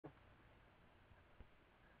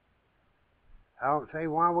I don't see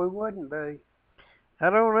why we wouldn't be. I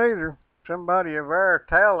don't either. Somebody of our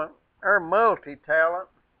talent, our multi-talent.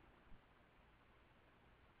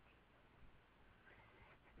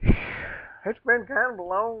 It's been kind of a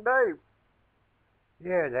long day.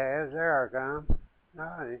 Yeah, it has. There I come. No,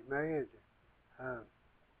 it ain't me.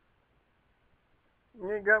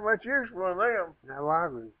 You ain't got much use for one of them. No, I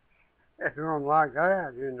can do them like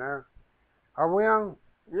that, you know. Are we on?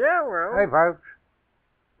 Yeah, we're on. Hey, folks.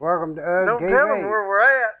 Welcome to UGG Don't TV. tell them where we're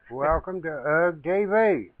at. Welcome to UGG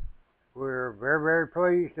TV. We're very, very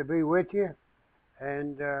pleased to be with you.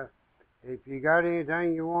 And if you got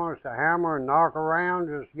anything you want us to hammer and knock around,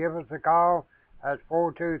 just give us a call. That's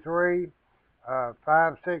 423-562-2676.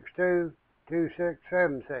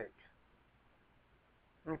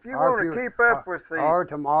 If you want to keep up with the... Or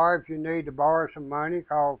tomorrow, if you need to borrow some money,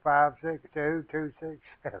 call 562-2676.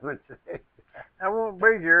 I won't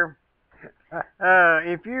be here.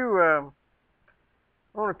 If you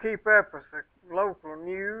want to keep up with the local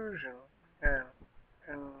news and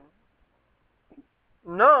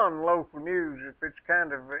non-local news, if it's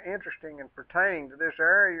kind of interesting and pertaining to this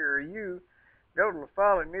area or you, go to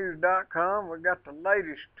lafolletnews.com. We've got the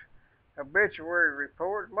latest obituary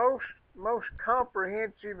report, most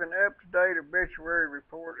comprehensive and up-to-date obituary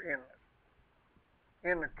report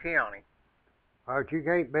in the county. But you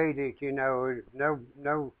can't beat it, you know.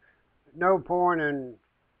 No point in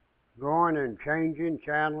going and changing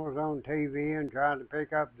channels on TV and trying to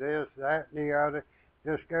pick up this, that, and the other.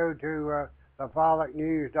 Just go to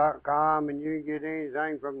lafolletnews.com and you can get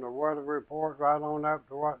anything from the weather report right on up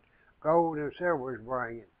to what gold and silver is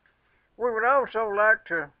bringing. We would also like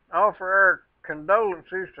to offer our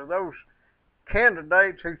condolences to those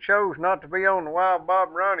candidates who chose not to be on the Wild Bob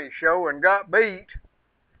and Ronnie show and got beat.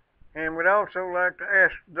 And we'd also like to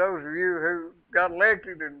ask those of you who got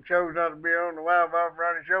elected and chose not to be on the Wild Bob and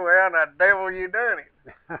Ronnie show, how in the devil you done it?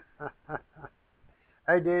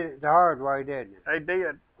 They did it the hard way, didn't it? They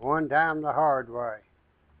did. One time the hard way.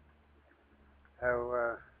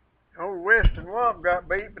 So, old Weston Womp got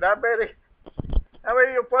beat, but I bet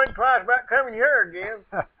he'll think twice about coming here again.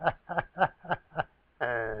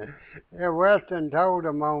 Yeah, Weston told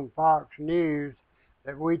them on Fox News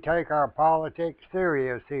that we take our politics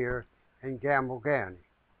serious here in Campbell County.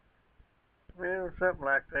 Well, something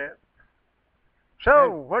like that. So,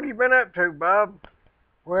 what have you been up to, Bob?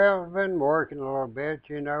 Well, I've been working a little bit,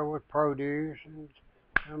 you know, with produce and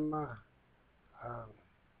some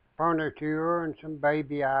furniture and some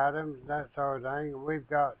baby items, that sort of thing. We've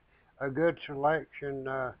got a good selection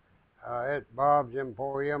at Bob's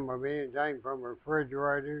Emporium of anything from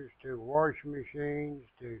refrigerators to washing machines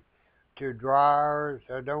to dryers.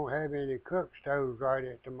 I don't have any cook stoves right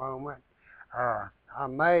at the moment. I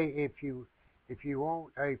may, if you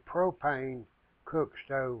want a propane cook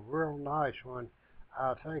stove, real nice one,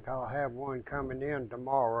 I think I'll have one coming in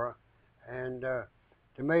tomorrow. And to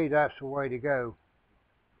me, that's the way to go.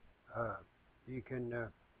 You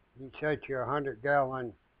can set your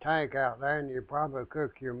 100-gallon tank out there and you probably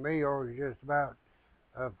cook your meals just about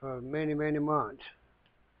for many, many months.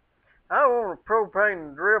 I want a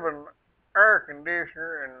propane-driven air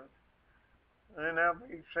conditioner, and then I'll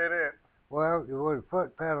be set up. Well, you would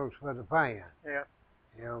foot pedals for the fan. Yeah.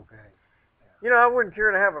 Yeah, okay. Yeah. You know, I wouldn't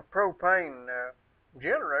care to have a propane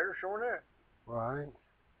generator, sure enough. Right.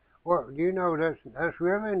 Well, you know, that's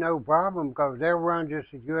really no problem because they'll run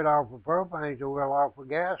just as good off of propane as they will off of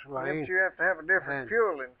gasoline. But you have to have a different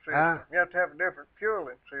fueling system. You have to have a different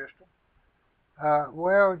fueling system.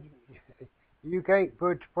 Well, you can't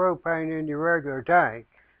put the propane in your regular tank.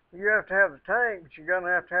 You have to have the tank, but you're going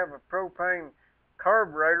to have a propane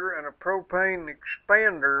carburetor and a propane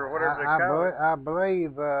expander, or whatever they call it. I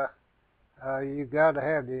believe you got to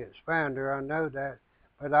have the expander. I know that,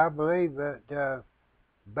 but I believe that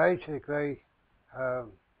basically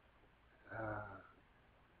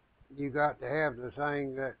you got to have the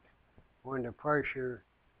thing that when the pressure,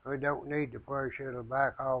 we don't need the pressure, it'll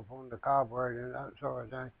back off on the carburetor and that sort of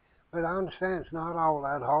thing. But I understand it's not all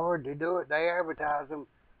that hard to do it. They advertise them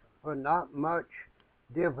for not much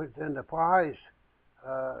difference in the price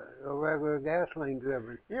of regular gasoline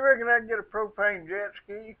driven. You reckon I can get a propane jet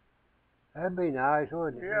ski? That'd be nice,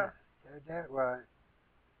 wouldn't it? Yeah. Is that right?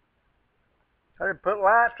 I'd put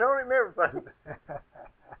lights on it and everything.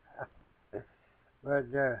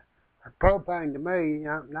 But propane to me,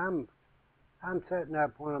 I'm setting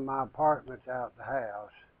up one of my apartments out the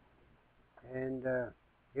house, and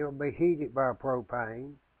it'll be heated by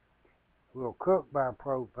propane. We'll cook by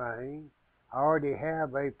propane. I already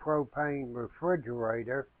have a propane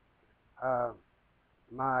refrigerator.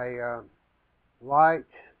 My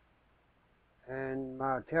lights and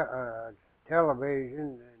my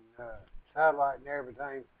television and satellite and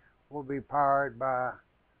everything will be powered by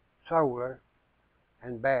solar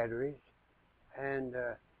and batteries, and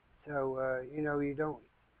so you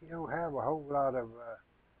don't have a whole lot of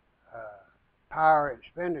power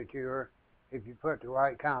expenditure if you put the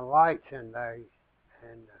right kind of lights in there,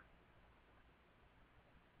 and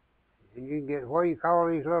you can get what do you call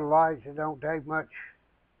these little lights that don't take much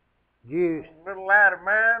juice. Little light of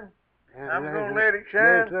mine. And I'm gonna let it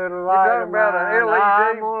shine. This little You're light talking of about mine, a LED?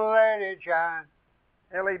 I'm gonna let it shine.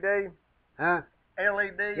 LED. Huh?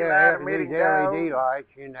 LED Yeah, light emitting these diode. LED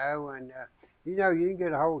lights, and you can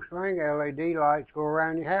get a whole string of LED lights go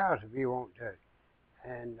around your house if you want to.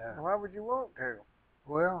 And why would you want to?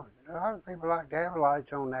 well, a lot of people like to have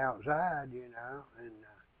lights on the outside, and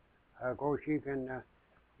of course you can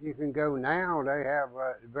go now. They have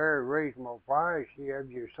a very reasonable price. You have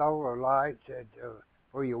your solar lights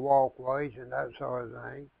for your walkways and that sort of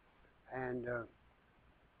thing, and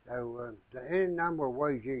so there are any number of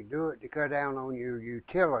ways you can do it to cut down on your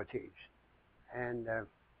utilities. And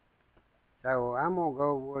so I'm going to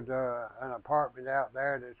go with an apartment out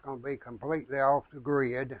there that's going to be completely off the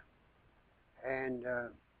grid, and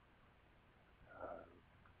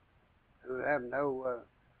will have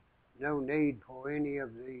no need for any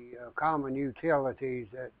of the common utilities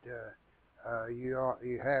that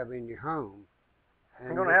you have in your home.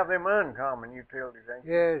 You're going to have them uncommon utilities, ain't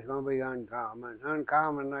you? Yeah, it's going to be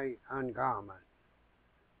uncommonly uncommon.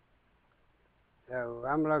 So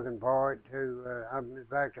I'm looking forward to, in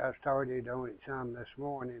fact, I started on it some this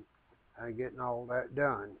morning, getting all that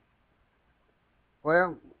done.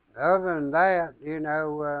 Well, other than that,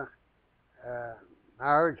 I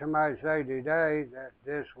heard somebody say today that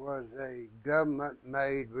this was a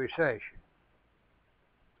government-made recession.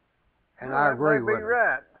 And I agree with them.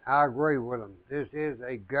 Right. I agree with them. This is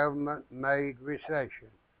a government-made recession.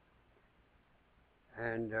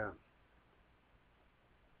 And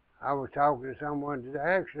I was talking to someone today,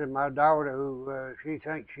 actually my daughter, who she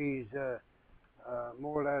thinks she's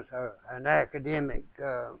more or less an academic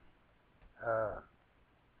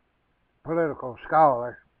political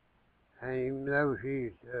scholar. And even though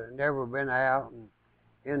she's never been out and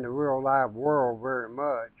in the real life world very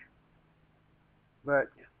much, but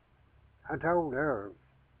I told her,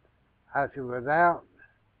 I said,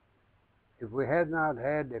 if we had not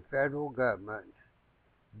had the federal government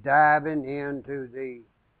diving into the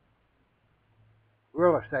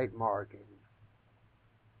real estate market,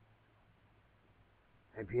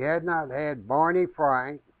 if you had not had Barney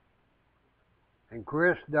Frank and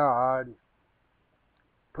Chris Dodd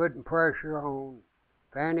putting pressure on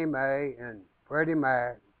Fannie Mae and Freddie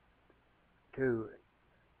Mac to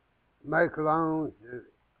make loans to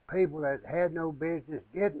people that had no business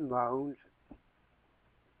getting loans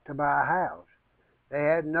to buy a house. They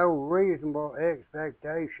had no reasonable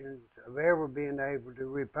expectations of ever being able to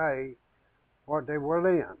repay what they were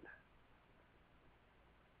lent.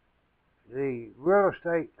 The real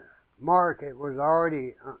estate market was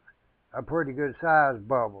already a pretty good sized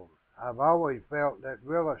bubble. I've always felt that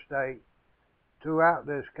real estate throughout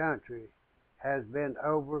this country has been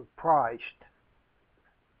overpriced.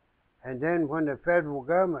 And then when the federal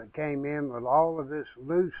government came in with all of this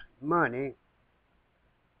loose money,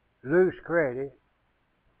 loose credit,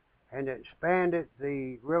 and expanded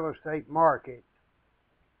the real estate market,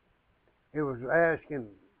 it was asking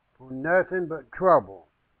for nothing but trouble.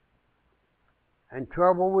 And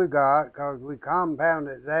trouble we got because we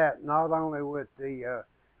compounded that not only with the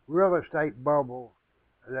real estate bubble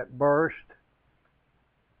that busted,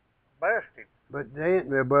 but then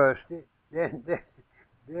we busted.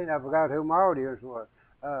 Then I forgot who my audience was.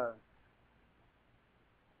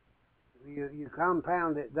 You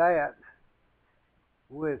compounded that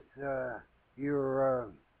with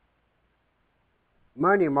your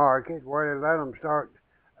money market, where they let them start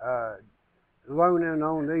loaning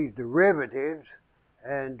on these derivatives,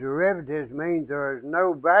 and derivatives means there is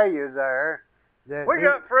no value there. We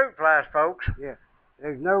got fruit flies, folks. Yeah,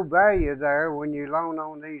 there's no value there when you loan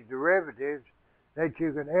on these derivatives that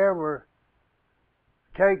you could ever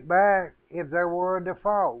take back if there were a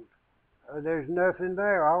default. There's nothing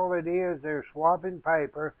there. All it is, they're swapping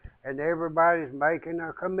paper, and everybody's making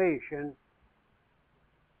a commission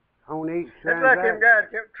on each transaction. It's like them guys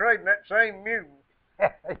kept trading that same mule.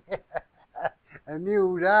 A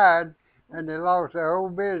mule died, and they lost their whole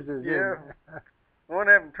business. Yeah. One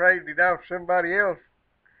of them traded it off somebody else.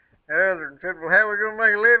 The other and said, well, how are we going to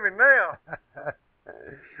make a living now?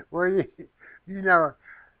 Well, you know,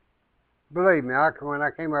 believe me, when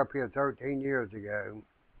I came up here 13 years ago,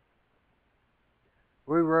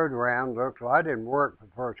 we rode around, looked. Well, I didn't work for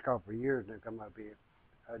the first couple of years to come up here.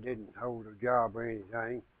 didn't hold a job or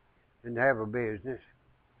anything, didn't have a business,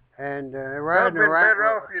 and I'd riding been better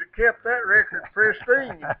around, off if you'd have kept that record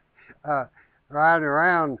pristine. riding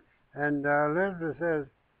around, and Elizabeth says,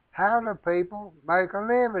 "How do people make a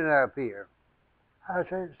living up here?" I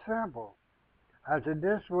said, "It's simple." I said,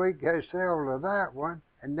 "This week they sell to that one,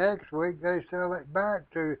 and next week they sell it back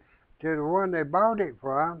to the one they bought it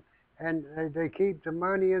from, and they keep the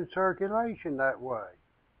money in circulation that way."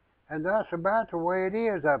 And that's about the way it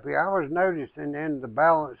is up here. I was noticing in the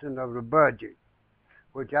balancing of the budget,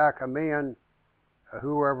 which I commend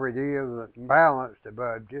whoever it is that balanced the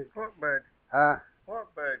budget. What budget?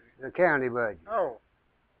 What budget? The county budget. Oh.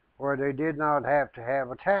 Where they did not have to have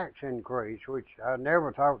a tax increase, which I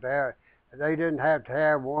never thought they didn't have to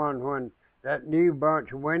have one when that new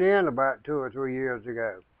bunch went in about 2 or 3 years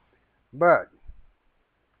ago. But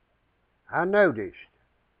I noticed,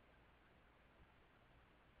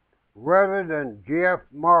 rather than Jeff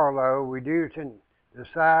Marlowe reducing the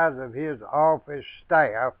size of his office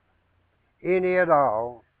staff any at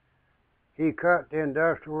all, he cut the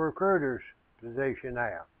industrial recruiter's position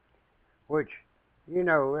out, which,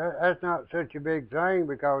 that's not such a big thing,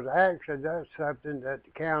 because actually that's something that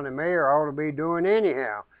the county mayor ought to be doing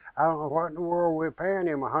anyhow. I don't know what in the world we're paying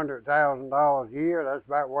him $100,000 a year. That's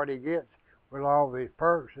about what he gets with all these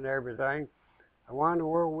perks and everything. Why in the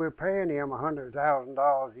world we're paying him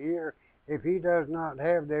 $100,000 a year if he does not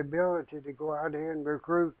have the ability to go out there and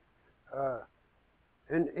recruit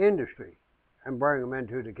in industry and bring them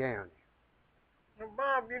into the county? Well,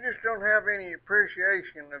 Bob, you just don't have any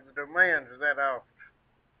appreciation of the demands of that office.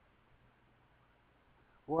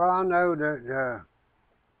 Well, I know that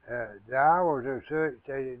the hours are such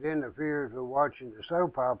that it interferes with watching the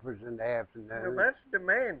soap operas in the afternoon. Well, that's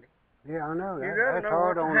demanding. Yeah, I know. You got to That's know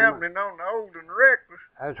hard what's on happening on the Old and the Reckless.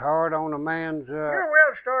 That's hard on a man's. We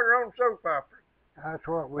ought to start our own soap opera. That's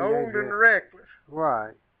what we Old need and the Reckless.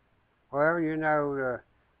 Right. Well,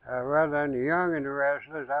 rather than the young and the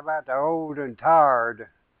restless, how about the old and tired?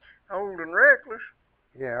 Old and Reckless?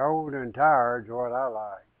 Yeah, old and tired's what I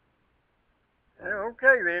like. Yeah,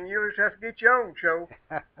 okay then. You just have to get your own show.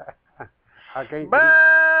 I can't. By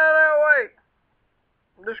the way,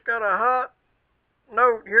 just got a hot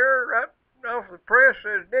note here right off the press.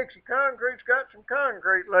 Says Dixie Concrete's got some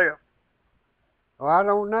concrete left. Well, I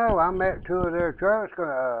don't know. I met 2 of their trucks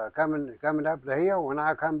coming up the hill when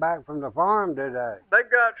I come back from the farm today. They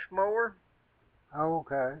got some more. Oh,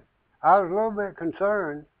 okay. I was a little bit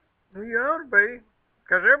concerned. Well, you ought to be,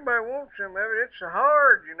 because everybody wants some of it. It's so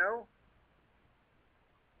hard,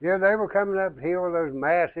 Yeah, they were coming up the hill with those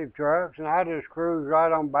massive trucks, and I just cruised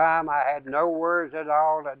right on by them. I had no worries at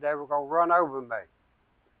all that they were going to run over me.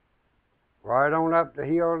 Right on up the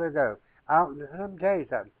hill they go. Let me tell you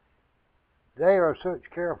something. They are such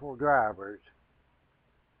careful drivers.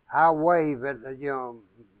 I wave at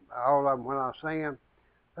all of them when I see them.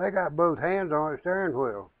 They got both hands on the steering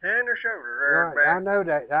wheel. And their shoulders there. Right, I know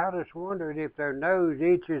that. I just wondered if their nose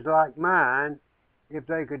itches like mine, if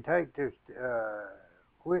they could take this,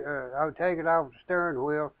 take it off the steering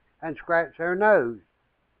wheel and scratch their nose.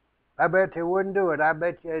 I bet they wouldn't do it. I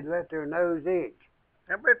bet they'd let their nose itch.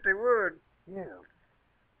 I bet they would. Yeah.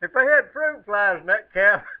 If they had fruit flies in that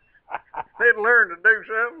cap, they'd learn to do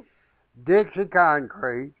something. Dixie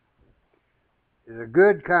Concrete is a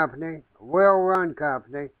good company, a well-run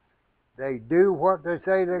company. They do what they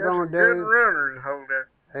say they're going to do. Good runners hold that.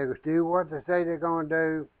 They do what they say they're going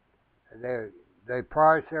to do. They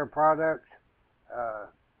price their products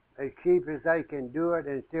as cheap as they can do it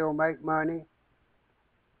and still make money.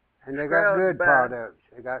 And they got good products.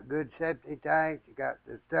 They got good septic tanks. They got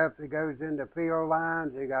the stuff that goes in the field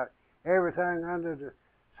lines. They got everything under the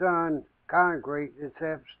sun concrete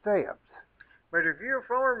except steps. But if you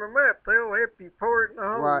farm them up, they'll help you pour it in the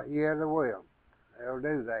hole. Right, yeah, they will. They'll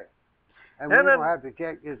do that. And we're going to have to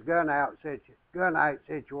check this gunite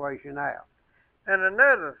situation out. And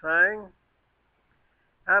another thing,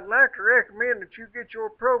 I'd like to recommend that you get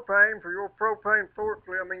your propane for your propane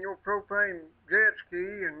forklift, your propane jet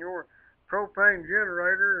ski and your propane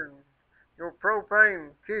generator and your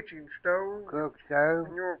propane kitchen stove. Cook stove.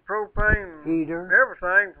 And your propane heater.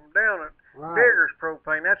 Everything from down at Digger's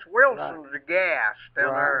Propane. That's Wilson's gas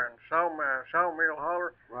down there in Sawmill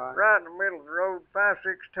Holler. Right in the middle of the road,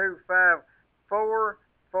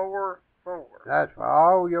 5625444. That's for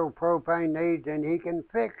all your propane needs, and he can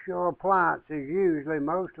fix your appliances. Usually,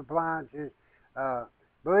 most appliances,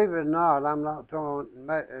 believe it or not, I'm not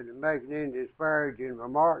making any disparaging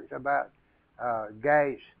remarks about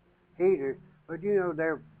gas heaters, but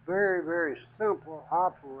they're very, very simple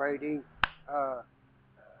operating a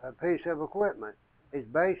piece of equipment. It's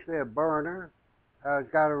basically a burner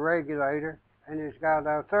It's got a regulator, and it's got a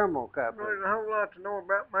Well, thermocouple. there's a whole lot to know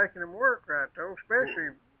about making them work right, though, especially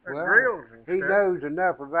Well, grills and he stuff. knows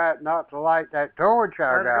enough about not to light that torch I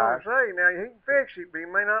I was got. going to say, now, he can fix it, but he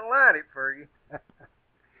may not light it for you.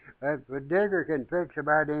 But Digger can fix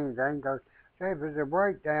about anything, because say if there's a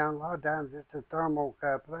breakdown, a lot of times it's a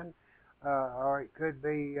thermocoupling, or it could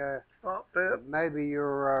be Popped up. maybe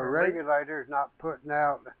your regulator's not putting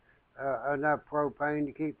out enough propane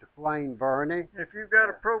to keep the flame burning. If you've got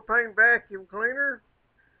a propane vacuum cleaner,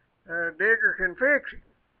 Digger can fix it.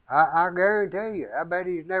 I guarantee you. I bet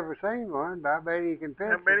he's never seen one, but I bet he can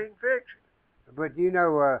fix I bet he can fix it. But you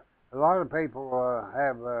know, a lot of people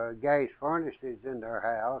have gas furnaces in their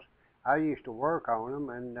house. I used to work on them,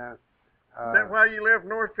 and Is that why you left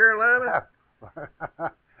North Carolina?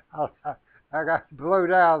 I got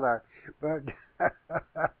blowed out there. But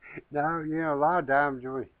no, you know, a lot of times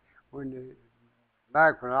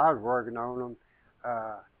back when I was working on them,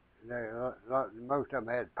 most of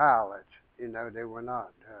them had pilots. You know, they were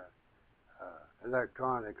not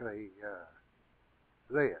electronically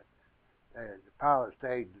lit. The pilot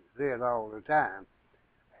stayed lit all the time,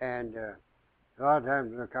 and a lot of times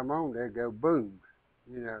when they come on, they'd go boom,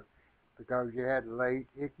 you know, because you had late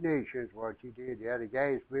ignitions. What you did, you had a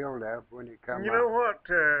gas buildup when it come You up. know what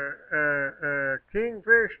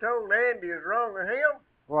Kingfish told Andy is wrong with him?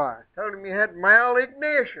 Why? Told him he had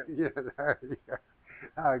malignition. Yeah, there you go.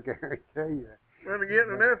 I guarantee you. Wasn't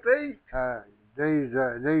getting enough to eat.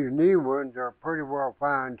 These new ones are pretty well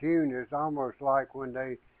fine-tuned. It's almost like when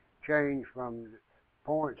they change from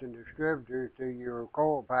points and distributors to your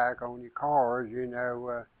coil pack on your cars. You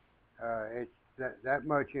know, it's that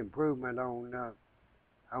much improvement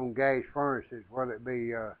on gas furnaces, whether it be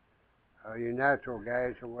your natural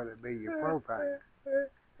gas or whether it be your propane.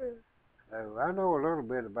 So I know a little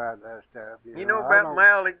bit about that stuff. You know about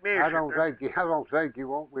malignition. I don't think you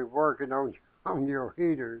won't be working on your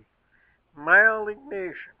heaters.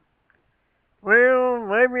 Malignition. Well,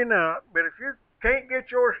 maybe not. But if you can't get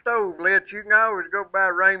your stove lit, you can always go by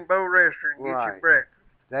Rainbow Restaurant and get your breakfast.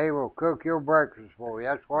 They will cook your breakfast for you.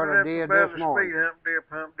 That's what I did this morning. Hump dip,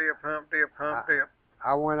 hump dip, hump dip, hump dip.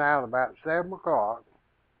 I went out about 7 o'clock,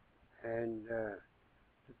 and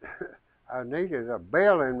I needed a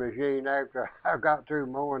baling machine after I got through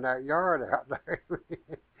mowing that yard out there.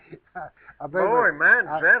 Boy, mine's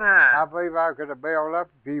that high. I believe I could have baled up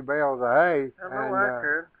a few bales of hay. I know I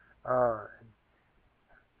could.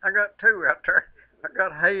 I got 2 out there. I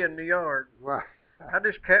got hay in the yard. Right. I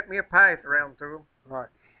just kept me a path around through them. Right.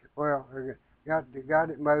 Well, got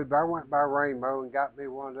it mowed. But I went by Rainbow and got me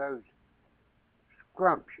one of those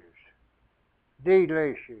scrumptious,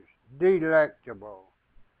 delicious, delectable,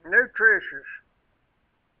 nutritious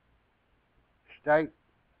steak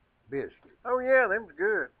biscuits. Oh yeah, them's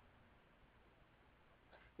good.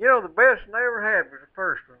 You know, the best they ever had was the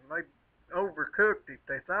first one. They overcooked it.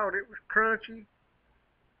 They thought it was crunchy,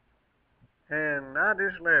 and I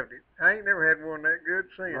just loved it. I ain't never had one that good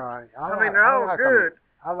since. Right. I mean, they're all good.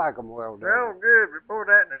 I like them well done. They're all good, but boy,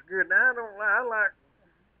 that is good. Now I like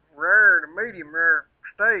rare to medium rare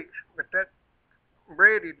steaks, but that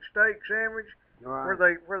breaded steak sandwich where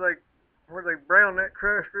they brown that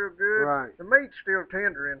crust real good. Right. The meat's still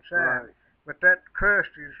tender inside, Right. but that crust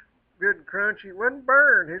is good and crunchy. It wasn't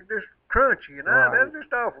burned. It's just crunchy, and that's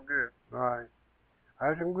just awful good. Right.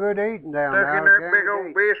 That's some good eating down there. Stuck in there, big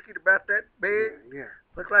old biscuit about that big. Yeah.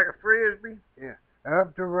 Looked like a frisbee. Yeah.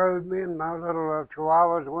 Up the road, me and my little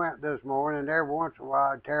chihuahuas went this morning, and every once in a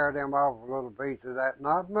while I'd tear them off a little piece of that.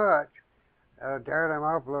 Not much. Tear them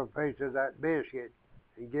off a little piece of that biscuit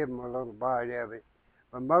and give them a little bite of it.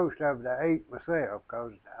 But most of it I ate myself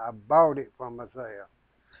because I bought it for myself.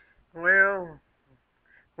 Well,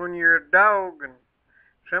 when you're a dog and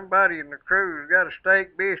somebody in the crew's got a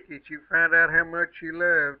steak biscuit, you find out how much you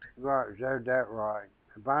loved. Right, said that right.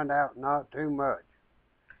 And find out not too much.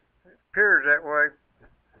 It appears that way.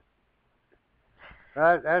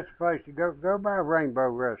 That's the place to go. Go by Rainbow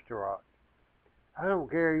Restaurant. I don't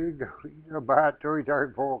care. You go by at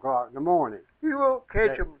 3:30, 4 o'clock in the morning. You won't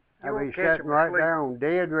catch them. I'll be sitting right there on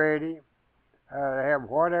dead ready. Have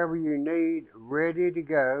whatever you need ready to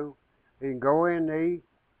go. You can go in and eat.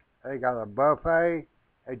 They got a buffet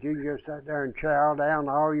that you can just sit there and chow down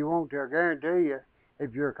all you want to. I guarantee you,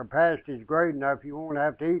 if your capacity is great enough, you won't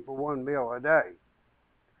have to eat for one meal a day.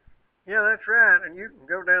 Yeah, that's right. And you can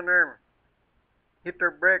go down there and get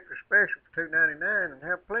their breakfast special for $2.99 and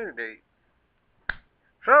have plenty to eat.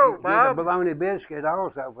 So, Bob, get a bologna biscuit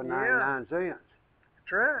also for 99 cents.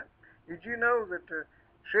 That's right. Did you know that the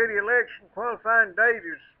city election qualifying date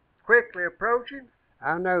is quickly approaching?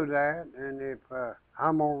 I know that, and if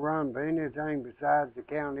I'm gonna run for anything besides the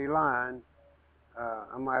county line.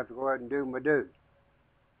 I'm gonna have to go ahead and do my due.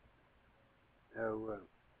 So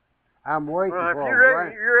I'm waiting Well, if for you a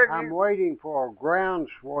reckon, you reckon I'm you, waiting for a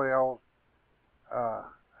groundswell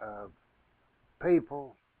of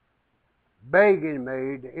people begging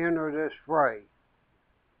me to enter this fray.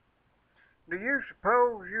 do you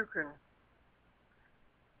suppose you can?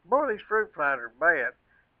 Boy, these fruit flies are bad.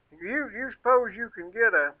 You suppose you can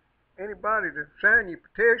get anybody to sign your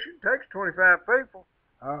petition? It takes 25 people.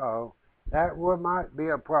 Uh-oh, that might be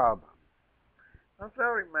a problem. I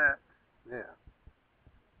thought it might. Yeah.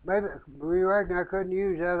 Maybe, you reckon I couldn't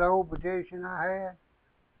use that old petition I had?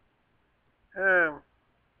 I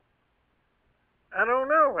don't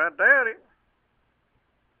know. I doubt it.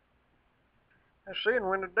 I seen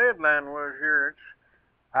when the deadline was here. It's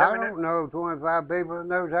I coming up. don't know 25 people that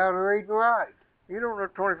knows how to read and write. You don't know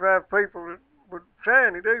 25 people that would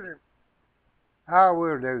sign it either. I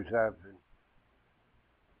will do something.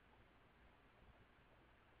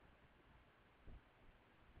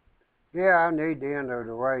 Yeah, I need to enter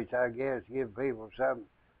the race, I guess, give people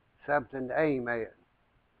something to aim at.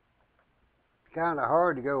 It's kind of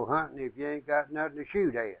hard to go hunting if you ain't got nothing to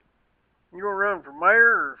shoot at. You gonna run for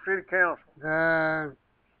mayor or city council?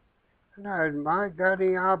 No, has Mike got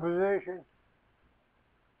any opposition?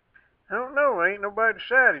 I don't know. Ain't nobody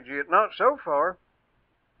decided yet. Not so far.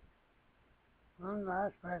 Well, I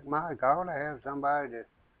expect Mike ought to have somebody that,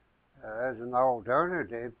 as an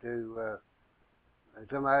alternative to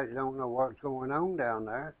somebody that don't know what's going on down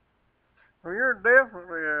there. Well, you're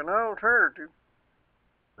definitely an alternative.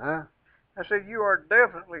 Huh? I said you are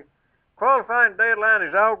definitely. Qualifying deadline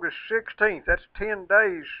is August 16th. That's 10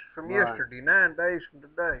 days from Right. yesterday, 9 days from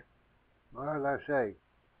today. Well, let's see.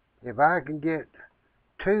 If I can get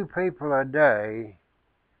 2 people a day,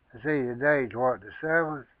 let's see, today's what, the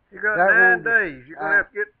 7th? You got That 9 won't- days. You're gonna have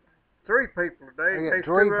to get 3 people a day. I In get case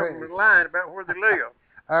 3 2 of them people. are lying about where they live.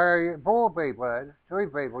 4 people, 3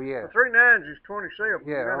 people, yeah. Well, 3 nines is 27.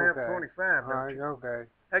 Yeah, You're gonna okay. have 25. All Don't right, you? okay.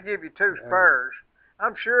 I give you 2 spares.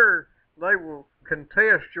 I'm sure they will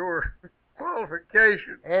contest your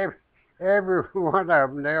qualification. Every one of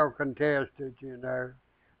them, they'll contest it, you know.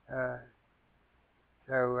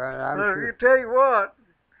 So I'm Well, sure. you tell you what,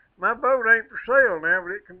 my boat ain't for sale now,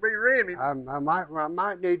 but it can be rented. I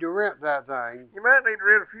might need to rent that thing. You might need to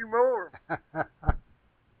rent a few more.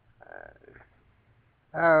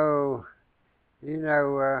 Oh, you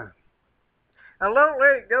know. Now, don't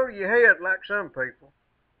let it go to your head like some people.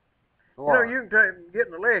 What? You know, you can take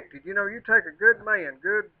getting elected. You know, you take a good man,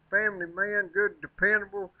 good family man, good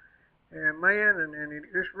dependable man, and it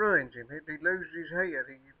just ruins him. He loses his head.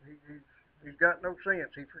 He's got no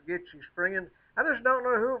sense. He forgets his friends. I just don't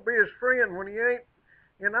know who'll be his friend when he ain't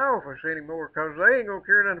in office anymore, 'cause they ain't gonna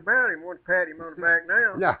care nothing about him. Want to pat him on the back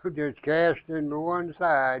now. No, just cast him to one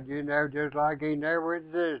side, you know, just like he never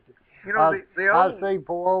existed. You know, the old. I see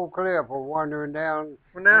poor old Clipper wandering down.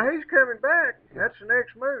 Well, now he's coming back. That's the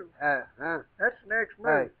next move. Huh? That's the next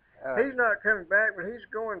move. Hey, He's not coming back, but he's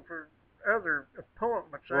going for other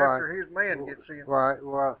appointments Right. after his man gets in. Right.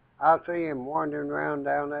 Well, I see him wandering around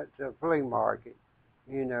down at the flea market.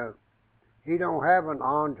 You know, he don't have an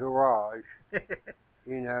entourage.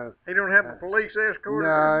 You know. He don't have a police escort.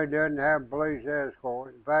 No, he doesn't have a police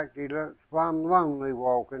escort. In fact, he looks plumb lonely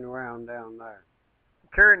walking around down there.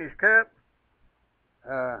 Carrying his cup.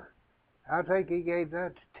 I think he gave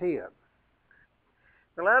that to Tip.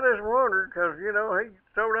 Well, I just wondered, 'cause you know he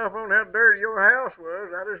told off on how dirty your house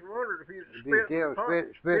was. I just wondered if he was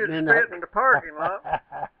spitting in the parking lot.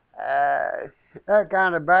 That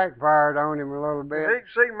kind of backfired on him a little bit. If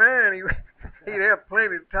he'd see mine, he'd have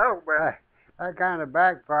plenty to talk about. That kind of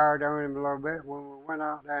backfired on him a little bit when we went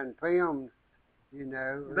out there and filmed, you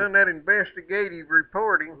know. Done that investigative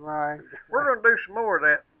reporting. Right. We're going to do some more of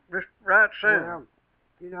that just right soon. Well,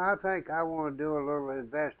 you know, I think I want to do a little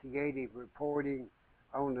investigative reporting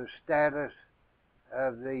on the status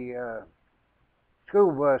of the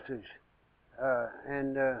school buses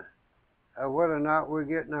and whether or not we're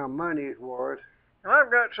getting our money's worth. Now,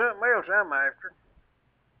 I've got something else I'm after.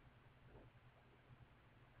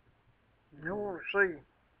 I want to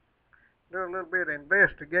do a little bit of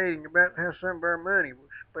investigating about how some of our money was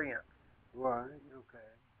spent. Right, okay.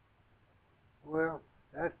 Well,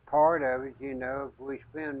 that's part of it, you know. If we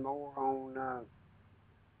spend more on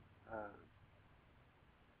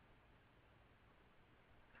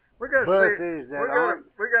We got buses that aren't.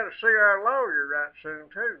 We got to see our lawyer right soon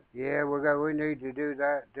too. Yeah, we need to do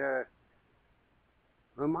that.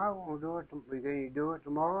 We might want to do it. Can you do it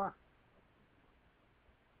tomorrow?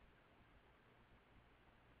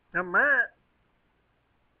 I might.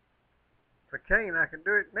 If I can, I can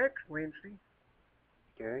do it next Wednesday.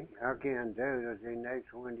 Okay, I can do it the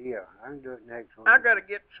next one. Yeah, I can do it next one. I got to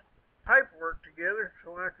get some paperwork together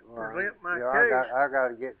so I can present my case. I got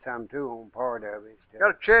to get some too on part of it.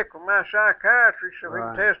 Got to check with my psychiatrist so he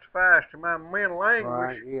can testify as to my mental anguish.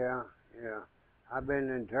 Right, yeah. I've been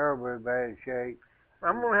in terribly bad shape.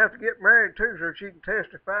 I'm going to have to get married too so she can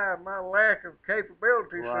testify of my lack of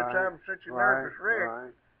capability since I'm such a nervous wreck.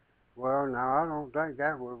 Right. Well, now, I don't think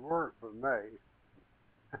that would work for me.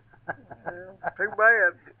 Well, too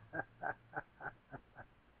bad.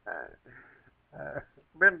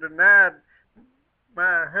 Been denied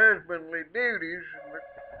my husbandly duties.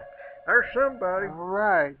 There's somebody. All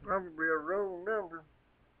right. Probably a roll number.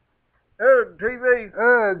 Ugh, TV.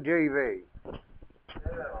 Ugh, TV.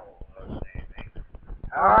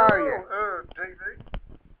 How are you? Ugh, TV.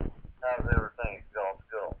 How's everything,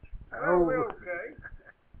 Gulch? Oh, okay.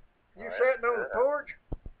 You sitting on the porch?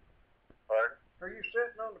 Pardon? Are you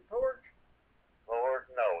sitting on the porch? Lord,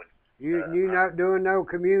 no. You not doing no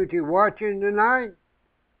community watching tonight?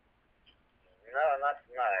 No, not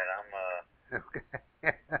tonight. Okay.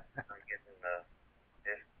 I'm getting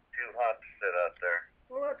it's too hot to sit out there.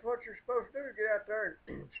 Well, that's what you're supposed to do, get out there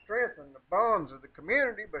and strengthen the bonds of the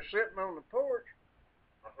community by sitting on the porch.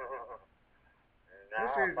 No,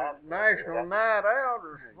 this is a national night out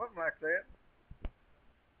or something like that.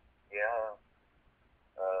 Yeah.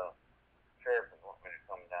 Sheriff would want me to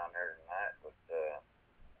come down there tonight, but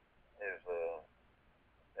there's the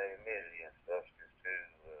humidity and stuff just too,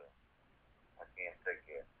 I can't take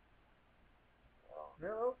it.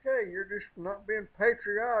 No, okay, you're just not being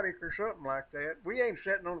patriotic or something like that. We ain't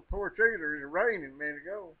sitting on the porch either. It was raining a minute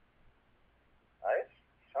ago. It's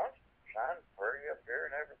sun's shining pretty up here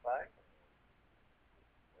and everything.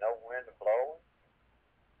 No wind blowing.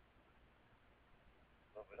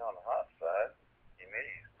 A little bit on the hot side.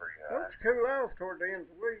 Humidity's pretty high. It's cool off toward the end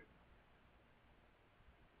of the week.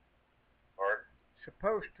 Pardon?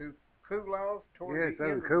 Supposed to cool off toward the end of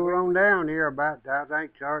the week. Cool on down here about, I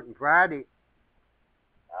think, starting Friday.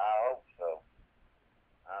 I hope so.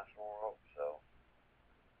 I sure hope so.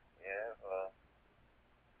 Yeah,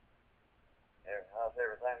 how's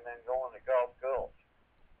everything been going at Golf Gulch?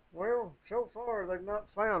 Well, so far they've not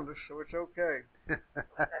found us, so it's okay.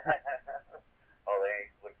 Oh, they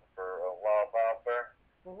ain't looking for a wildfire there?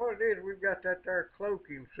 Well, what it is, we've got that there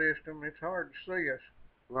cloaking system. It's hard to see us.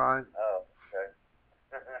 Right. Oh, okay.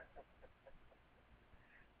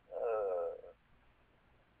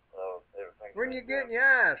 When you getting your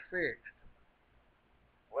eyes fixed?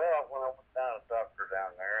 Well, when I went down to the doctor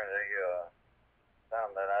down there, they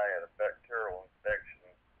found that I had a bacterial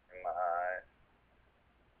infection in my eyes,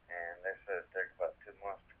 and they said it'd take about 2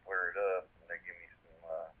 months to clear it up, and they give me some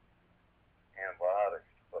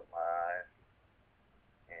antibiotics to put in my eyes,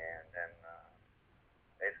 and then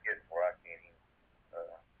it's getting where I can't even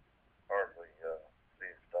hardly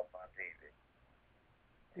see stuff on TV.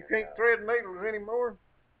 You can't thread needles anymore?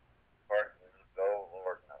 Oh,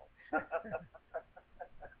 Lord, no.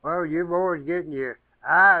 Well, you boys getting your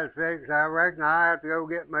eyes fixed. I reckon I have to go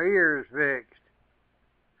get my ears fixed.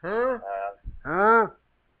 Huh? Huh?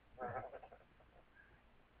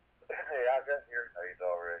 Hey, I got hearing aids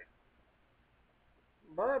already.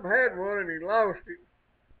 Bob had one and he lost it.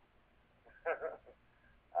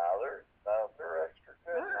 They're extra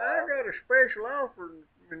good. I got a special offer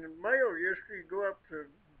in the mail yesterday. You go up to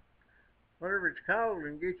whatever it's called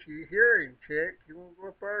and get your hearing checked. You want to go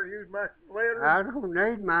up there and use my letter? I don't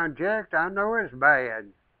need mine checked. I know it's bad.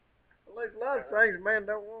 Well, there's a lot of things a man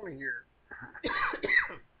don't want to hear. Ain't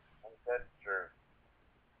that the truth?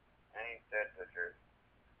 Ain't that the truth?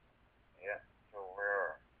 Yeah, so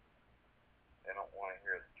we're. They don't want to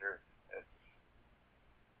hear the truth.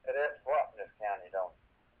 It happens a lot in this county, don't it?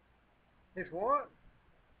 It's what?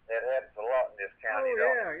 It happens a lot in this county,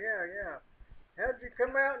 don't it? Yeah. How'd you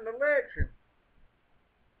come out in the election?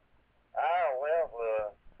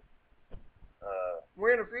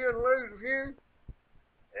 Win a few and lose a few?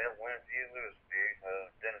 Yeah, win a few, lose a few.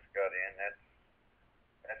 Dennis got in.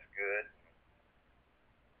 That's good.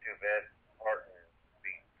 Too bad Martin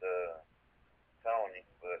beat Tony,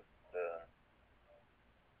 but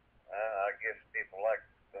I guess people like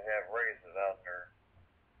to have raises out in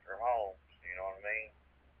their homes. You know what I mean?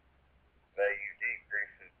 Value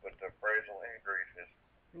decreases, but the appraisal increases.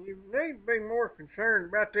 You need to be more concerned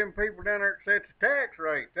about them people down there that set the tax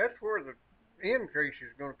rate. That's where the increase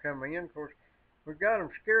is going to come in. Of course, we got them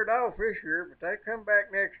scared off this year, but they come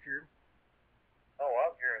back next year. Oh,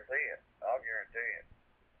 I'll guarantee it.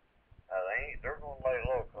 They're going to lay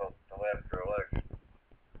low till after election.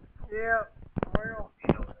 Yeah, well.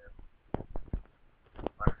 You know that.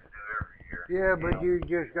 Like they do every year. Yeah, but you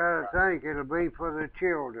just gotta think it'll be for the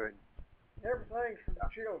children. Everything's for the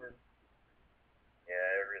children. Yeah,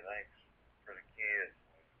 everything's for the kids.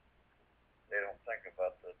 They don't think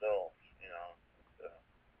about the adults, you know.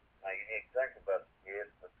 Now you need to think about the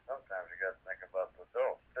kids, but sometimes you got to think about the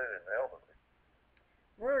adults too, and the elderly.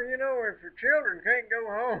 Well, you know, if your children can't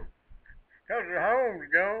go home because the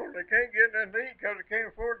home's gone, they can't get nothing to eat because they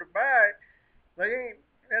can't afford to buy it, they ain't,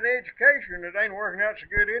 that education that ain't working out so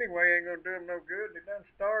good anyway ain't going to do them no good. They done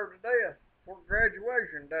starved to death for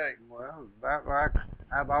graduation day. Well, about like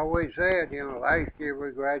I've always said, last year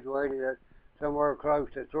we graduated at somewhere close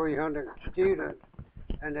to 300 students,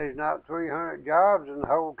 and there's not 300 jobs in the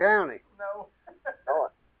whole county. No. Oh,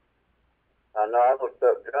 I know. I looked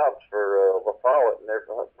up jobs for La Follette, and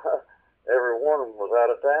every one of them was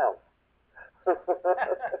out of town.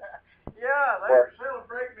 Yeah, they were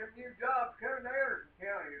celebrating them new jobs coming to Anderson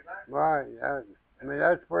County tonight. Right. I mean,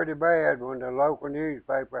 that's pretty bad when the local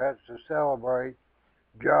newspaper has to celebrate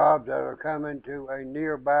jobs that are coming to a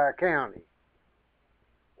nearby county.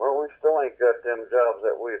 Well, we still ain't got them jobs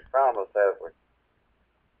that we was promised, have we?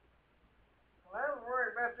 Well, I was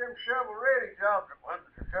worried about them shovel-ready jobs. It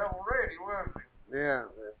wasn't shovel-ready, was it? Yeah.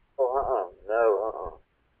 Oh, no,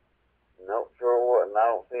 Nope, sure wasn't. I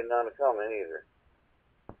don't see none coming either.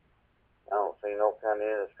 I don't see no kind of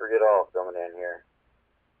industry at all coming in here.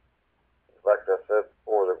 Like I said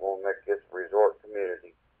before, they're going to make this a resort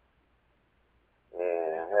community.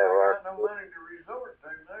 And have our got no money to resort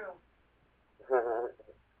to now.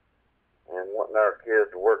 and wanting our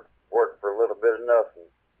kids to work for a little bit of nothing.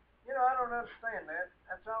 You know, I don't understand that.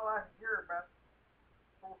 That's all I could hear about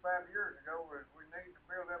 4 or 5 years ago was we need to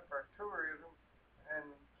build up our tourism, and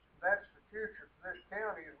that's the future for this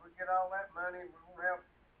county. Is we get all that money, we won't have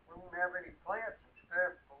any plants and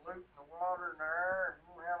stuff polluting the water and the air, and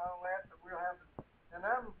we won't have all that. But we'll have to. And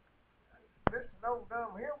I'm just an old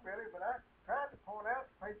dumb hillbilly, but I tried to point out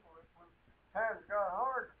to people that when times got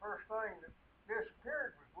hard, the first thing that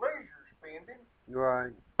disappeared was leisure spending.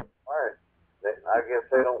 Right. Right. I guess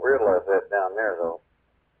they don't realize that down there, though.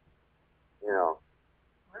 You know.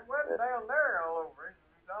 It wasn't down there all over. It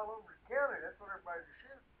was all over the county. That's what everybody's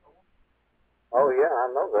shooting for. Oh yeah, I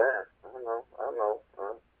know that. I know.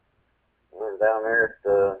 And down there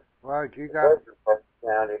at Right. You got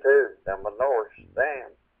county too, down the north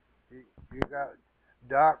stand. you got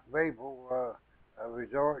dock people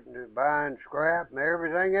resorting to buying scrap and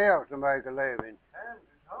everything else to make a living. Times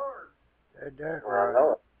is hard. That's Well, right. I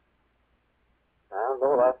know.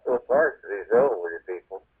 I feel sorry for these elderly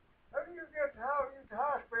people. Who do you get to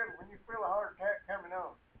hospital when you feel a heart attack coming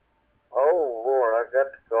on? Oh Lord, I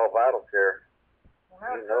got to call vital care. Well,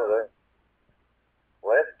 how You know that.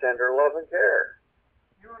 Well, that's tender loving care.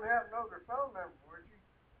 You wouldn't have to know their phone number, would you?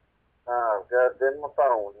 I've got it in my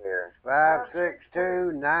phone here.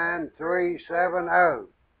 562-9370.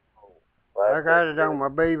 I got it on my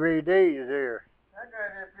BVDs here. I got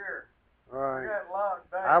it up here. Right. I got it locked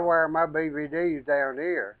down. I wear my BVDs down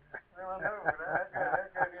here. Well, I know, but I got it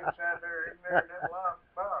inside there, in there in that locked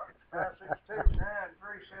box.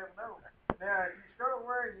 562-9370. Now, if you start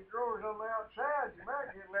wearing your drawers on the outside, you might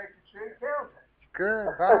get elected city council.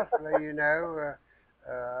 Could possibly,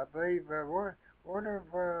 I believe, what if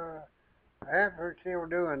Hanford's still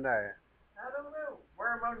doing that? I don't know.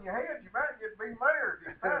 Wear them on your head, you might get to be mayor if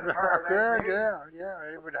you find a pair of that big.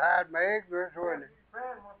 Yeah, it would hide my ignorance, wouldn't If you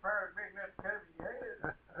find one pair big enough to cover your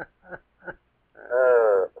head.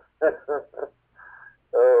 it?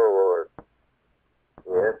 Oh Lord.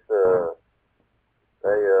 Yes,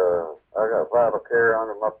 I got vital care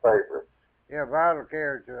under my favorites. Yeah, Vital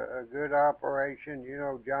Care is a good operation.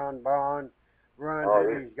 John Bond runs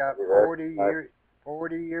it. He's got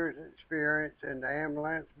 40 years experience in the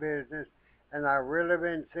ambulance business, and I've really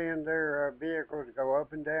been seeing their vehicles go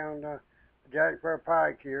up and down Jacksboro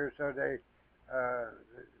Pike here, so they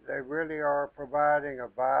really are providing a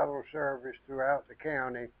vital service throughout the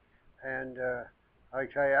county. And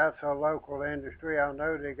like I say, that's a local industry. I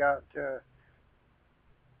know they got a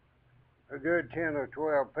good 10 or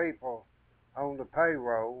 12 people on the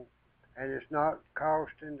payroll, and it's not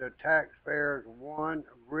costing the taxpayers 1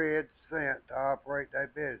 red cent to operate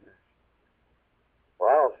that business. Well,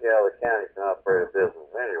 I don't see how the county can operate a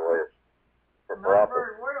business anyways. For Not profit.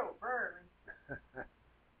 very well, apparently.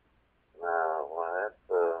 No, well, that's,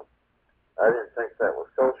 I didn't think that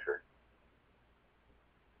was kosher.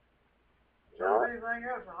 So No? is anything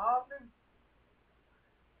else happening?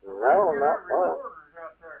 No, not much. Reporters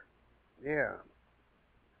out there. Yeah.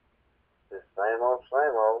 Just same old, it's,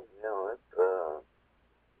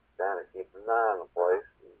 kind of keep an eye on the place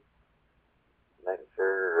and making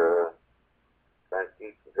sure, trying to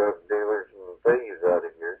keep the drug dealers and thieves out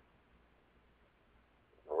of here.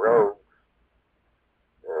 The roads.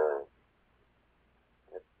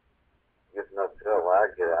 It's getting up to when I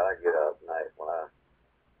get out. I get out at night when I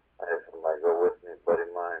have somebody go with me, a buddy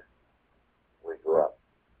of mine. We go out,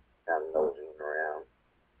 kind of nosing around.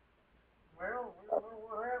 Well, we don't know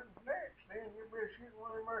what happens next. Then you'll be shooting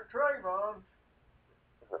one of them Trayvons.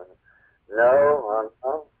 No,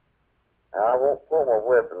 I won't pull my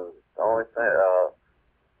weapon. The only thing,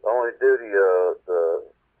 the only duty the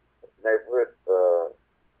neighborhood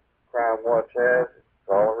crime watch has is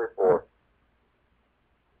call a report.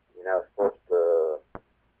 You're not supposed to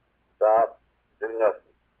stop, do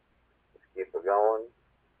nothing. Just keep it going,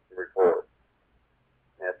 report.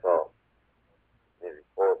 That's all. If you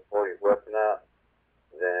pull your weapon out,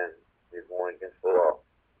 then you're going against the law.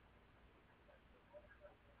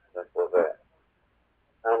 Simple as that.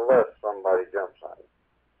 Unless somebody jumps on you,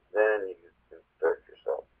 then you can protect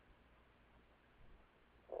yourself.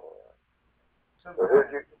 So who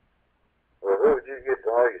would you get to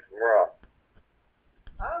haul you some rock?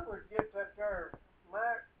 I would get that there,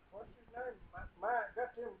 Mike. What's his name? Mike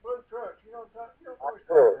got them blue trucks. You know what I'm talking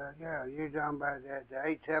about? Yeah, you're talking about that, the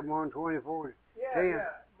 871-24.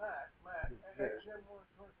 Yeah, Mike. That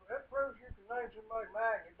 871-24. That proves you can name somebody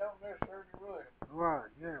Mike and don't necessarily run him.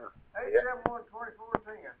 Right, yeah.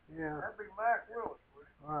 871-2410. Yeah. That'd be Mike Willis, would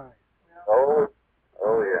it? Right. Oh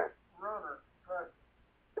yeah. Runner, truck.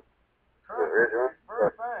 Original?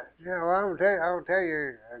 Very fine. Yeah, well, I'll tell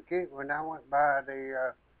you, Keith, when I went by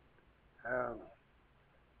the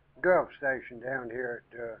Gulf station down here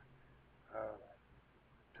at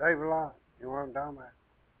Save-A-Lot, you know what I'm talking about?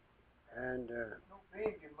 And, Over the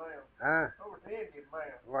Indian Mound. huh? Over the Indian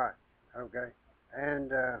Mound. Right, okay.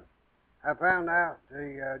 And I found out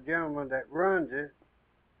the gentleman that runs it,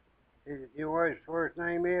 you know what his first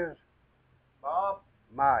name is? Bob?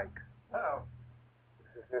 Mike. Oh.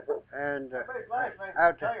 And I bet his last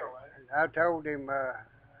name's Tail, I told him,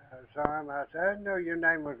 saw him, I said, I didn't know your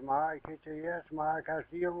name was Mike. He said, yes, Mike. I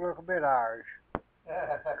said, you look a bit Irish.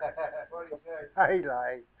 What did he say? He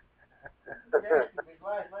laughed. You asked if his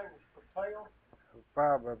last name was Patel?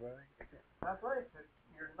 Probably. I think that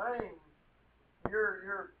your name,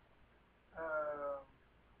 your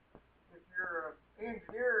if you're an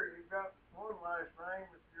engineer, you've got one last name.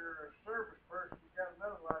 If you're a service person, you got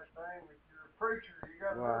another last name. If you're a preacher, you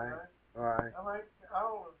got another name. Right. I think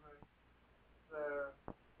all of the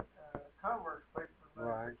commerce people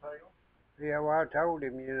know Patel. Yeah, well, I told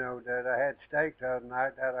him, you know, that I had steak the other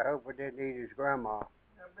night that I hope I didn't eat his grandma. I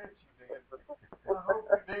bet you did. I hope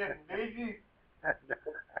you didn't. Did you?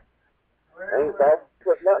 Well,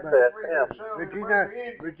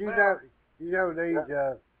 but you know these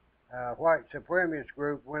white supremacist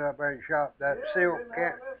group went up there and shot that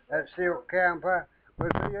silk camper. But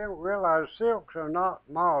see, they don't realize silks are not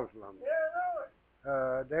Muslims. Yeah, I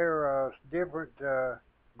know it. They're a different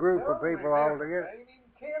group of people altogether. They ain't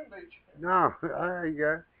even can be. No, there you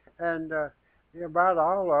go. And about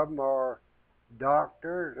all of them are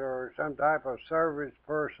doctors or some type of service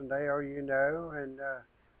personnel, you know, and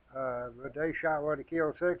but they shot what, they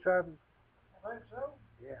killed 6 of them? I think so.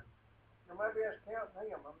 Yeah. Or maybe that's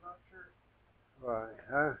counting him, I'm not sure. Right,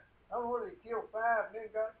 huh? I don't know whether he killed 5 and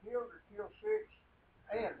then got killed or killed 6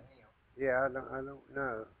 and him. Yeah, I don't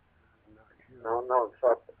know. I'm not sure. No,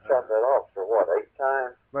 shot that officer, what, 8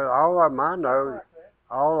 times? But all of them I know,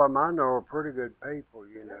 Like are pretty good people,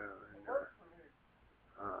 you know. And,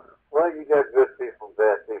 well, you got good people,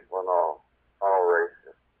 bad people, and all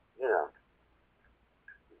races. You know,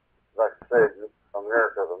 like I said,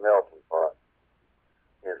 America's a melting pot.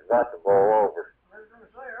 It's about to boil over. I was going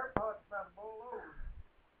to say, our pot's about to boil over.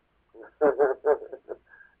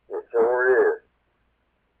 It sure is.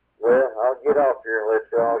 Well, I'll get off here and let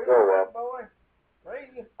y'all go up. Boy. See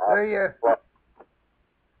you. See ya.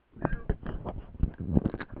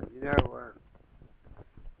 You know,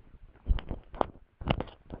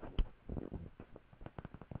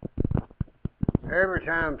 every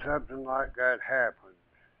time something like that happens,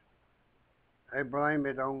 they blame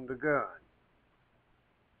it on the gun.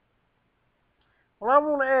 Well, I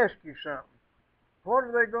want to ask you something. What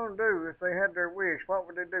are they going to do if they had their wish? What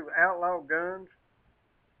would they do? Outlaw guns?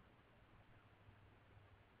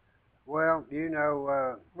 Well, you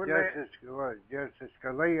know, Justice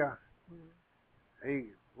Scalia,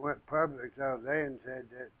 he went public the other day and said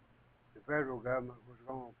that the federal government was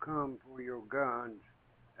going to come for your guns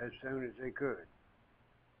as soon as they could.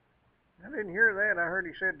 I didn't hear that. I heard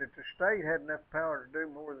he said that the state had enough power to do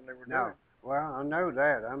more than they were doing. Well, I know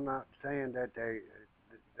that. I'm not saying that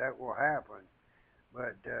that will happen,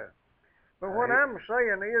 but what I'm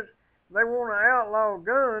saying is, they want to outlaw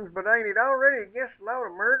guns, but ain't it already against the law to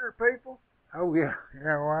murder people? Oh yeah,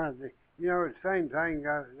 yeah. Well, you know, it's the same thing.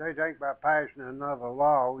 They think about passing another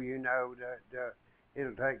law, you know, that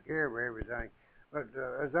it'll take care of everything. But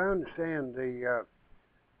as I understand the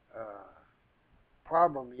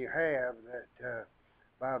problem you have that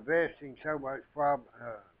by vesting so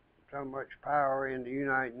much power in the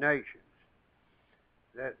United Nations,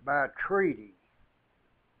 that by treaty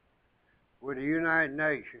with the United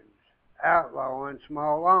Nations outlawing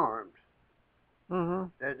small arms,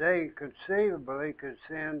 that they conceivably could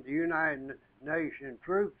send the United Nations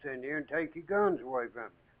troops in here and take your guns away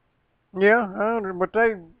from you. Yeah, I under, but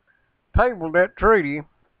they tabled that treaty.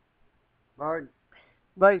 Pardon?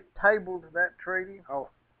 They tabled that treaty. Oh.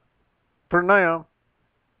 For now.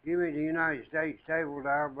 You mean the United States tabled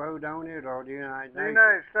our vote on it, or the United Nations? The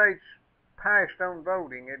United States passed on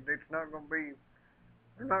voting. It's not going to be.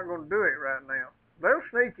 They're not going to do it right now. They'll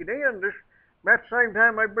sneak it in just about the same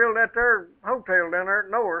time they build that there hotel down there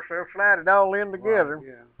at North. They'll slide it all in together. Right,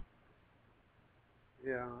 yeah.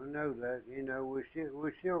 Yeah, I know that. You know, we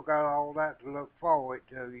still got all that to look forward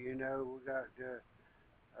to. You know, we got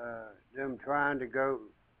them trying to go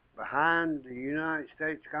behind the United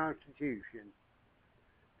States Constitution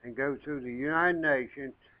and go through the United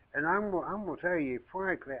Nations. And I'm gonna tell you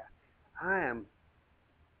frankly, I am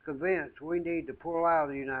convinced we need to pull out of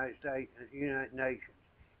the United Nations.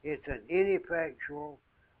 It's an ineffectual,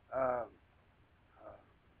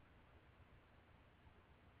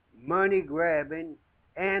 money-grabbing,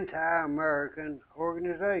 anti-American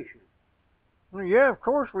organization. Well, yeah, of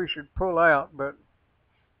course we should pull out, but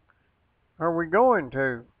are we going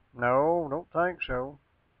to? No, don't think so.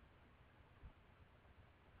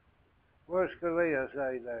 What's Scalia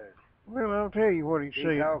say there? Well, I'll tell you what he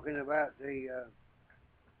said. He's talking about the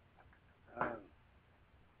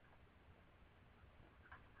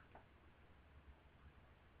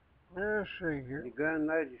let's see here. The gun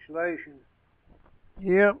legislation.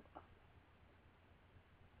 Yep.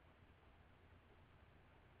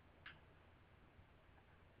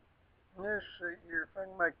 Let's see here if I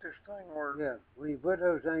can make this thing work. Yeah, when you put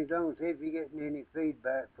those things on, see if you're getting any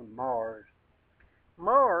feedback from Mars.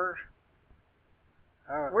 Mars?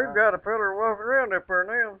 We've got a fella walking around up there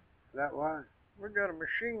now. That why? We've got a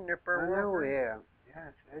machine up there. I know we have.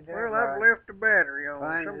 Yes, well, I've left the battery on.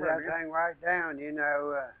 Plunge that thing right down, you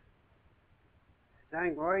know. The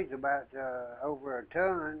thing weighs about over a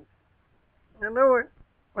ton. I know it.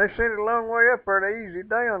 They sent it a long way up there to ease it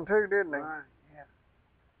down too, didn't they? Right, yeah.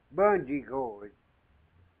 Bungee cord.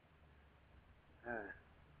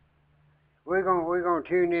 We're gonna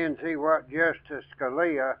tune in and see what Justice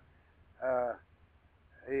Scalia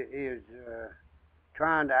is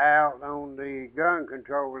trying to out on the gun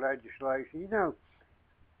control legislation. You know,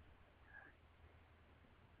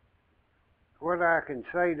 what I can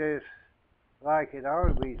say this like it ought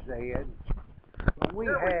to be said, but we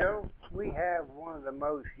have one of the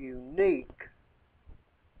most unique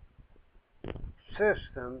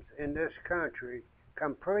systems in this country,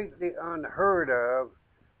 completely unheard of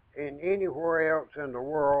in anywhere else in the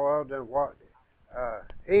world other than what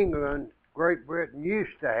England, Great Britain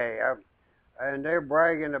used to have, and they're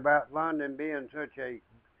bragging about London being such a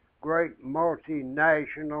great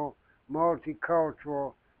multinational,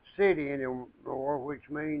 multicultural city anymore, which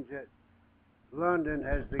means that London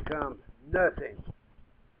has become nothing,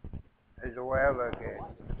 is the way I look at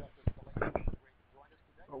it.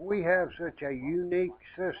 But we have such a unique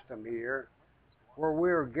system here where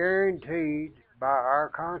we're guaranteed by our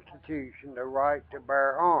Constitution the right to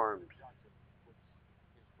bear arms.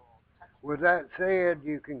 With that said,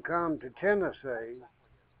 you can come to Tennessee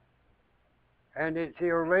and it's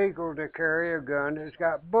illegal to carry a gun that's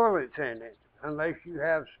got bullets in it unless you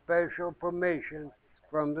have special permission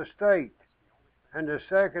from the state. And the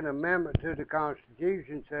Second Amendment to the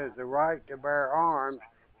Constitution says the right to bear arms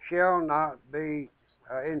shall not be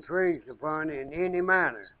infringed upon in any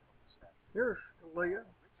manner. Here's Scalia.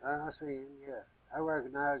 I see him, yeah. I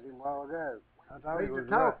recognized him a while ago. I thought He's it was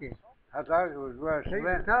talking. I thought it was Russ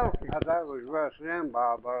Limbaugh. I thought it was Russ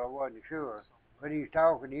Limbaugh, but I wasn't sure. But he's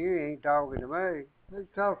talking to you, he ain't talking to me. He's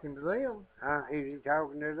talking to them. Huh? Is he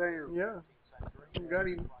talking to them? Yeah. You got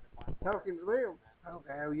him talking to them.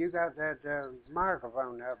 Okay, well, you got that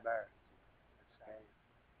microphone up there. Okay.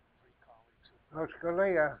 Well,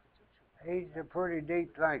 Scalia, he's a pretty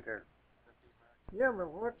deep thinker. Yeah,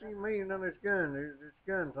 but what's he meaning on this gun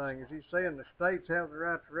thing? Is he saying the states have the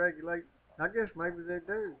right to regulate? I guess maybe they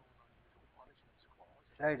do.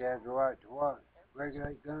 State has the right to what?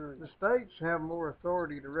 Regulate guns? The states have more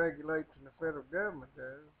authority to regulate than the federal government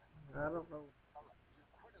does. I don't know.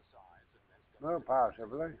 Well,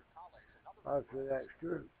 possibly. Possibly that's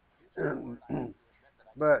true.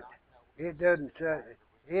 But it doesn't say,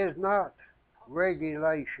 is not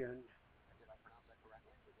regulation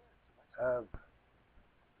of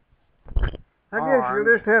I guess you'll arms.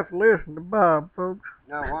 just have to listen to Bob, folks.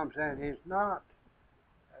 No, what I'm saying is not,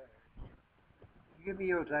 give me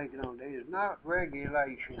your take on this, it's not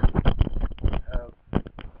regulation of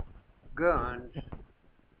guns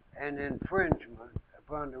and infringement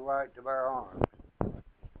upon the right to bear arms.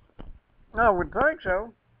 I would think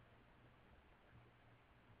so.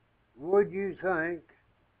 Would you think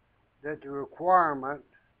that the requirement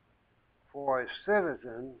for a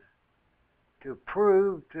citizen to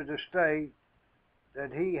prove to the state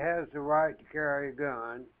that he has the right to carry a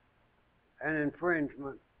gun an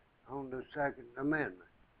infringement on the Second Amendment?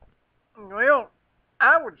 Well,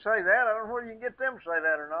 I would say that. I don't know whether you can get them to say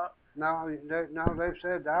that or not. No, they've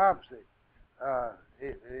said the opposite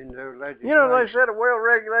in their legislation. You know, they said a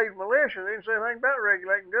well-regulated militia. They didn't say anything about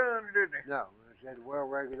regulating guns, did they? No, they said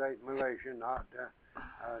well-regulated militia,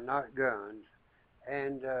 not guns.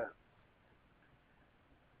 And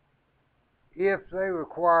if they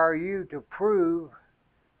require you to prove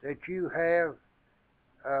that you have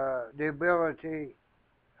the ability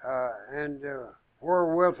and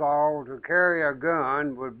wherewithal to carry a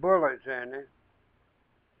gun with bullets in it,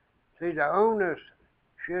 see, the onus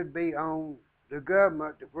should be on the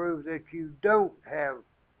government to prove that you don't have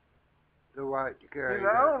the right to carry a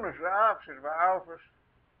gun. The onus is the opposite of office.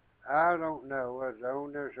 I don't know whether the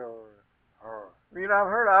onus or You know, I've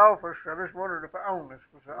heard of office. I just wondered if the onus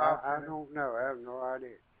was the I opposite. don't know. I have no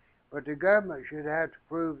idea. But the government should have to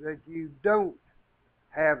prove that you don't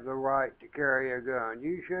have the right to carry a gun.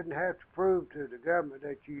 You shouldn't have to prove to the government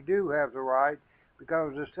that you do have the right,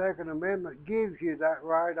 because the Second Amendment gives you that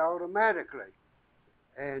right automatically.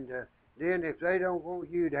 And then if they don't want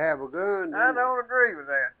you to have a gun... I don't agree with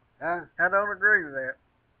that. Huh? I don't agree with that.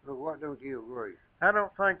 But what don't you agree? I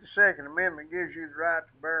don't think the Second Amendment gives you the right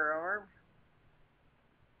to bear arms.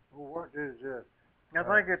 Well, what does... I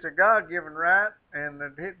think it's a God-given right, and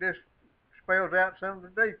it just spells out some of the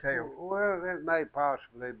details. Well, it may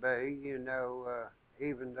possibly be, you know,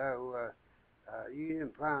 even though you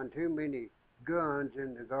didn't find too many guns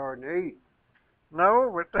in the Garden of Eden. No,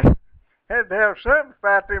 but they had to have something to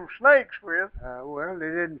fight them snakes with. Well, they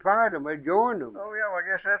didn't fight them, they joined them. Oh, yeah, well, I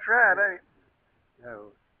guess that's right, ain't it?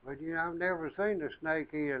 No. But, you know, I've never seen a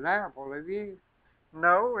snake eat an apple, have you?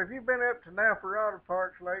 No. Have you been up to Nalparada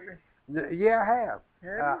Parks lately? Yeah, I have.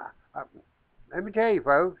 Have you? Let me tell you,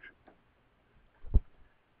 folks.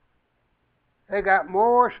 They got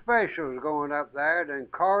more specials going up there than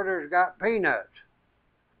Carter's got peanuts.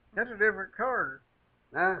 That's a different Carter.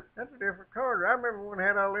 Huh? That's a different Carter. I remember when I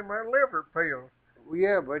had all them liver pills. Well,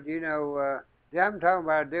 yeah, but, you know, I'm talking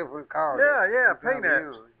about a different Carter. Yeah,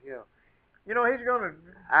 peanuts. Yeah. You know, he's going to...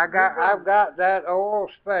 I've got that oil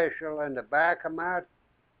special in the back of my...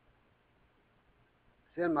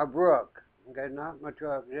 It's in my brook. Okay, not my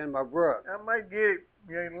truck. It's in my brook. I may get it.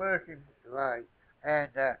 You ain't looking. Right. And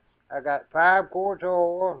I got 5 quarts of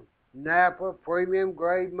oil, Napa premium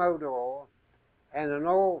grade motor oil, and an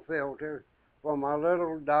oil filter for my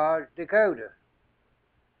little Dodge Dakota.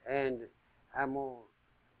 And I'm going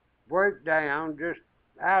to break down just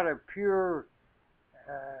out of pure...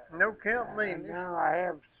 no count meanness. No, I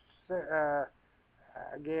have,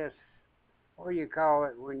 I guess, what do you call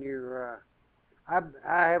it when you're...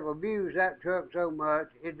 I have abused that truck so much,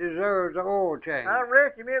 it deserves an oil change. I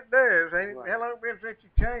reckon it does. Ain't it? Right. How long been since you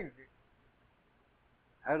changed it?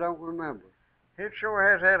 I don't remember. It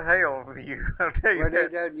sure has had hell with you, I'll tell you But that.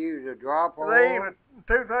 it doesn't use a drop of There oil. ain't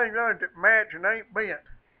two things on it that match and ain't bent.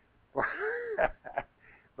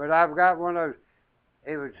 But I've got one of those,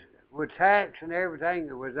 it was, with tax and everything,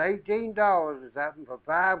 it was $18 or something for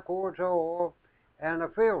 5 quarts of oil and a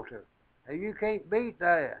filter. Now, you can't beat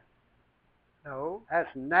that. No. That's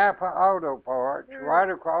Napa Auto Parts, right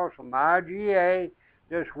across from IGA.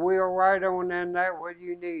 Just wheel right on in there whether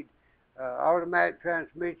you need automatic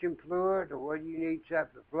transmission fluid, or whether you need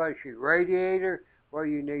something to flush your radiator, whether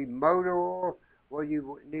you need motor oil, whether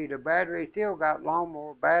you need a battery. Still got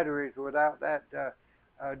lawnmower batteries without that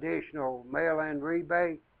additional mail-in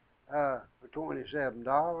rebate for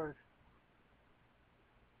 $27.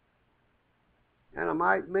 And I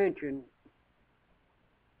might mention,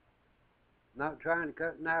 not trying to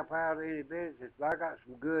cut Napa out of any business, but I got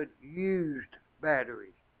some good used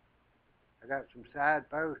batteries. I got some side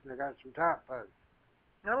posts and I got some top posts.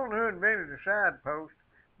 I don't know who invented the side post,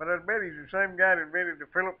 but I bet he's the same guy that invented the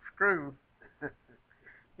Phillips screw.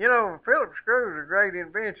 You know, Phillips screws are a great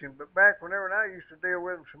invention, but back whenever I used to deal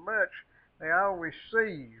with them so much, they always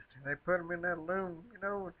seized. They put them in that aluminum, you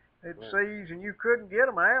know, They'd seize, and you couldn't get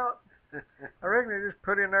them out. I reckon they just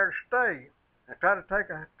put in there to stay. Try to take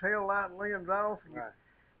a tail light lens off,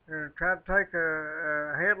 and try to take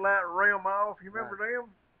a headlight rim off. You remember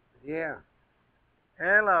them? Yeah.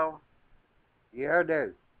 Hello. Yeah, I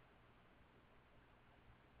do.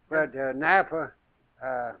 But Napa,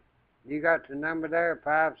 you got the number there,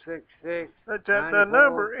 566. The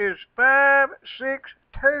number is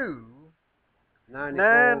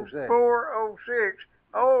 562-9406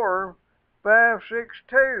 or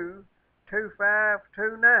 562-2529.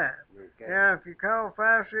 Okay. Now, if you call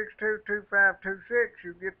 562-2526,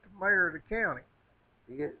 you get the mayor of the county.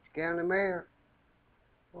 You get the county mayor?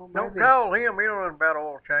 Well, don't call him. He don't know about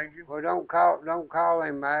oil changing. Well, don't call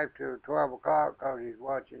him after 12 o'clock because he's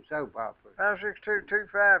watching soap operas.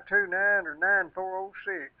 562-2529 or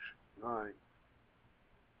 9406. All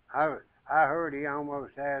right. I heard he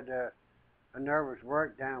almost had a nervous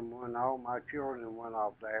breakdown when all my children went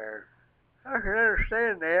off there. I can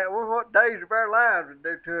understand that. Well, what days of our lives would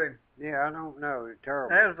do to him? Yeah, I don't know. It's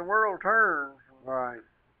terrible. As the world turns. Right.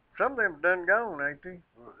 Some of them done gone, ain't they?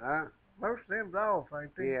 Huh? Most of them's off,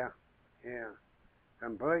 ain't they? Yeah.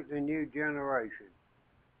 Completely new generation.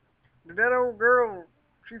 Did that old girl,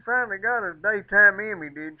 she finally got a daytime Emmy,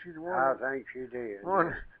 didn't she? The one I think she did.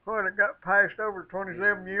 One that got passed over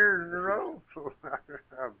 27 years in a row.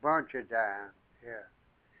 A bunch of times, yeah.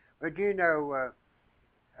 But you know,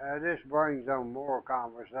 this brings on more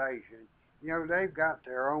conversation. You know, they've got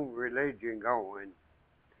their own religion going.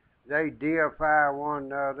 They deify one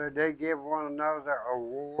another. They give one another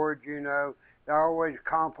awards, you know. They're always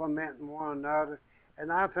complimenting one another.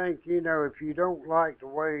 And I think, you know, if you don't like the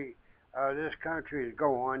way this country is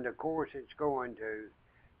going, the course it's going to,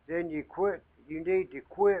 then you need to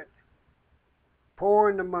quit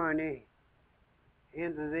pouring the money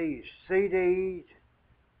into these CDs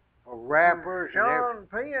or rappers. Sean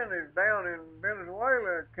Penn is down in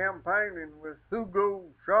Venezuela campaigning with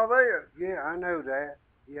Hugo Chavez. Yeah, I know that.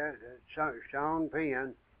 Yeah, Sean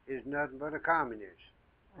Penn is nothing but a communist.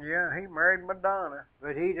 Yeah, he married Madonna.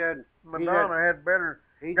 But he doesn't. Madonna had better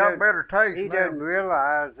taste. He doesn't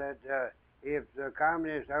realize that if the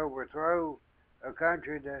communists overthrow a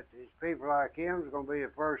country, that it's people like him is going to be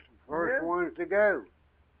the first ones to go.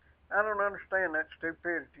 I don't understand that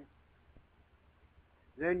stupidity.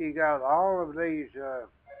 Then you got all of these,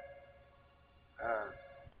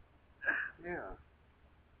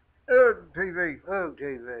 TV. Ugh,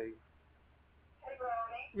 TV. Hey,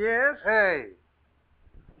 Ronnie. Yes? Hey.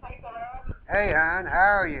 Hey, Bob. Hey, hon,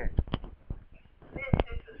 how are you? This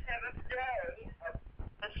is the 7th day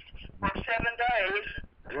for 7 days.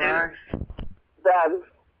 Right. The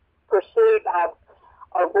pursuit of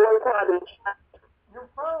boycotting Your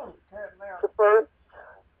phone's cutting out. the first,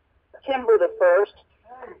 September the 1st.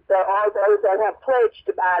 Hey. There are those that have pledged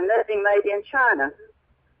to buy nothing made in China.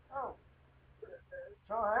 Oh.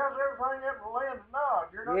 So how's everything up in the land of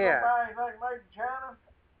Nod? You're not going to buy anything made in China?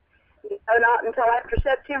 No, not until after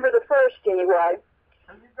September the 1st, anyway.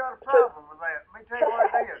 So you've got a problem with that. Let me tell you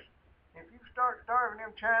what it is. If you start starving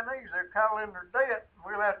them Chinese, they'll call in their debt, and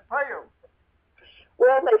we'll have to pay them.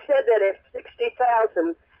 Well, they said that if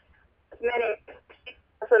 60,000, as many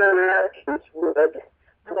 60,000 Americans would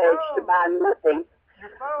pledge to buy nothing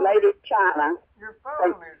made in China. Your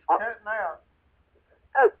phone is cutting out.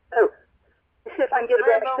 Oh. See if I can get a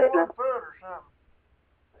better signal. On 1 foot or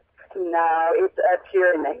something. No, it's up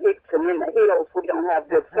here in the hicks and in the hills. We don't have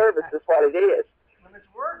good service, is what it is. Well, it's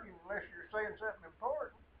working unless you're saying something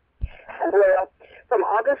important. Well, from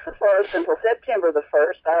August the 1st until September the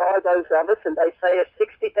 1st, there are those of us, and they say if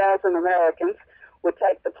 60,000 Americans would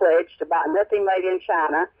take the pledge to buy nothing made in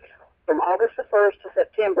China, from August the 1st to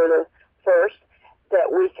September the 1st,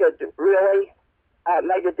 that we could really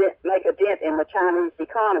make a dent in the Chinese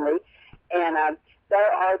economy. And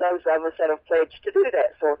there are those of us that have pledged to do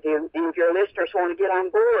that sort of thing. And if your listeners want to get on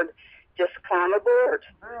board, just climb aboard.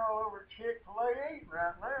 They're all over Chick-fil-A eating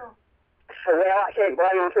right now. Well, I can't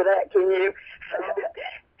blame them for that, can you?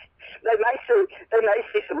 They may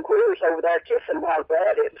see some queers over there kissing while they're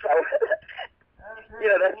at it. So,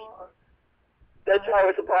 that's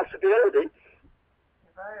always a possibility.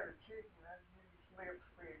 If I had a chicken, I'd give you lips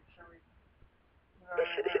fixed. So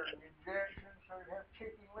an injection, so he'd have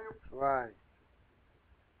chicken lips. Right.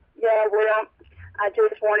 Yeah, well, I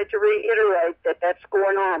just wanted to reiterate that that's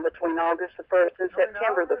going on between August the 1st and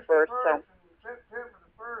September the 1st. So September the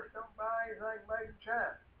 1st, don't buy anything made in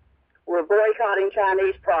China. We're boycotting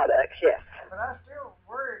Chinese products, yes. But I still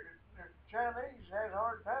worry that the Chinese had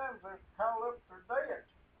hard times to call up their debt.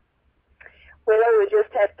 Well, we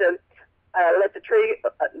just have to let the tree,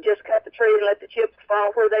 just cut the tree and let the chips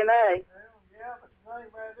fall where they may. Well, yeah, but the thing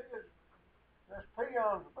about it is, us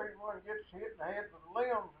peons will be the one that gets hit in the head with the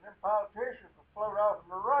limbs, and them politicians will float off in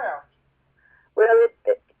the rafts. Well,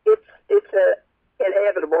 it's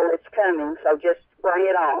inevitable. It's coming, so just bring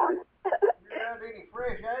it on. You got any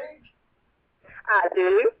fresh eggs? I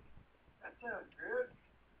do. That sounds good.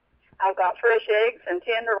 I've got fresh eggs and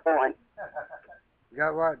tenderloin.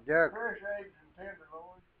 Got what, Duck? Fresh eggs and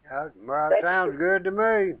tenderloin. Well, that sounds good to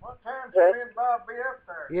me. What time should me and Bob be up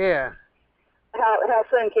there? Yeah. How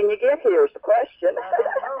soon can you get here is the question. I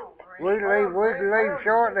don't know. We can leave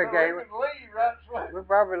shortly, can't we? Leave right soon. We'll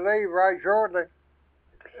probably leave right shortly.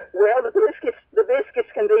 Well, the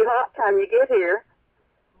biscuits can be hot time you get here.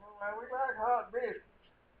 Well, we like hot biscuits.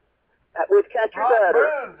 With country Hot butter.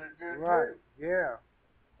 buns are good Right, too. yeah.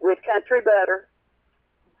 With country butter.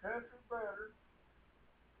 Country butter.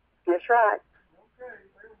 That's right. Okay.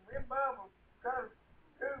 Me and Bob will try to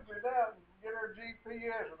Google it out and get our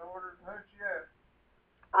GPS in order to hunt you up.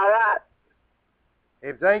 All right.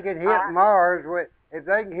 If they can hit Mars with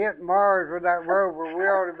that rover, we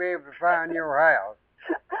ought to be able to find your house.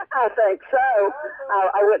 I think so.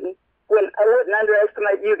 I wouldn't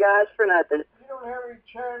underestimate you guys for nothing. You don't have any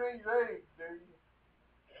Chinese eggs, do you?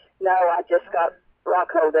 No, I just got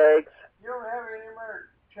rock-hold eggs. You don't have any more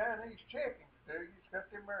Chinese chickens, do you? It's got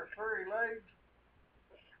them there furry legs.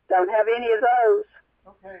 Don't have any of those.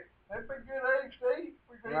 Okay. That'd be good eggs to eat.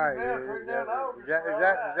 We could Right. eat them down, down August.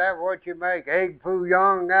 Is that what you make egg foo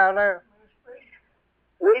young out of?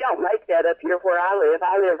 We don't make that up here where I live.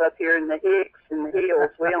 I live up here in the Hicks and the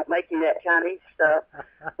hills. We don't make any of that Chinese stuff.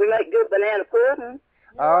 We make good banana pudding.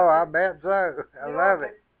 Oh, I bet so. I love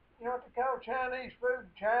it. You know what they call Chinese food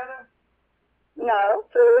in China? No,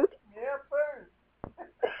 food. Yeah, food.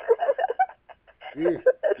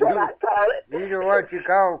 That's what I call it. You know what you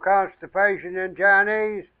call constipation in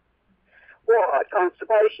Chinese? What,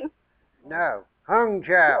 constipation? No, hung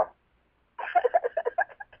chow.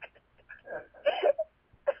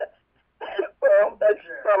 Well, that's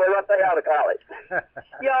probably what they ought to call it.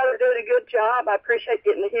 Y'all are doing a good job. I appreciate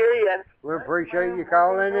getting to hear you. We appreciate you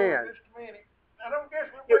calling in. Just a minute. I don't guess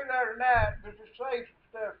we'll be there tonight, but just save some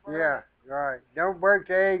stuff for Yeah, right. Don't break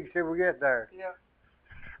the eggs till we get there. Yeah.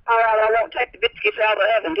 All right, I won't take the biscuits out of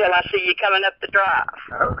the oven until I see you coming up the drive.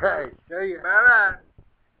 Okay, see you. Bye-bye.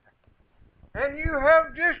 And you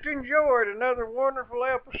have just enjoyed another wonderful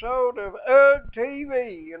episode of UGG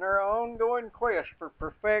TV and our ongoing quest for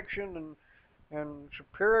perfection and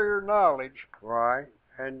superior knowledge. Right,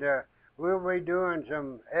 and we'll be doing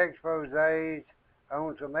some exposés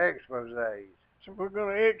on some exposés. So we're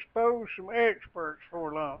going to expose some experts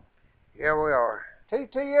for long. Yeah, we are.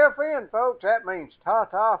 TTFN, folks. That means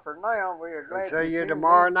ta-ta for now. We are glad We'll see you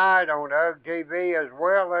tomorrow night on UGG TV as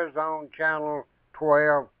well as on Channel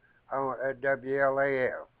 12 at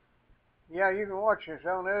WLAF. Yeah, you can watch us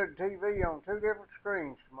on UGG TV on 2 different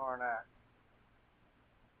screens tomorrow night.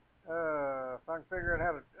 If I can figure out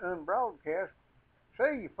how to unbroadcast.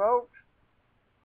 See you, folks.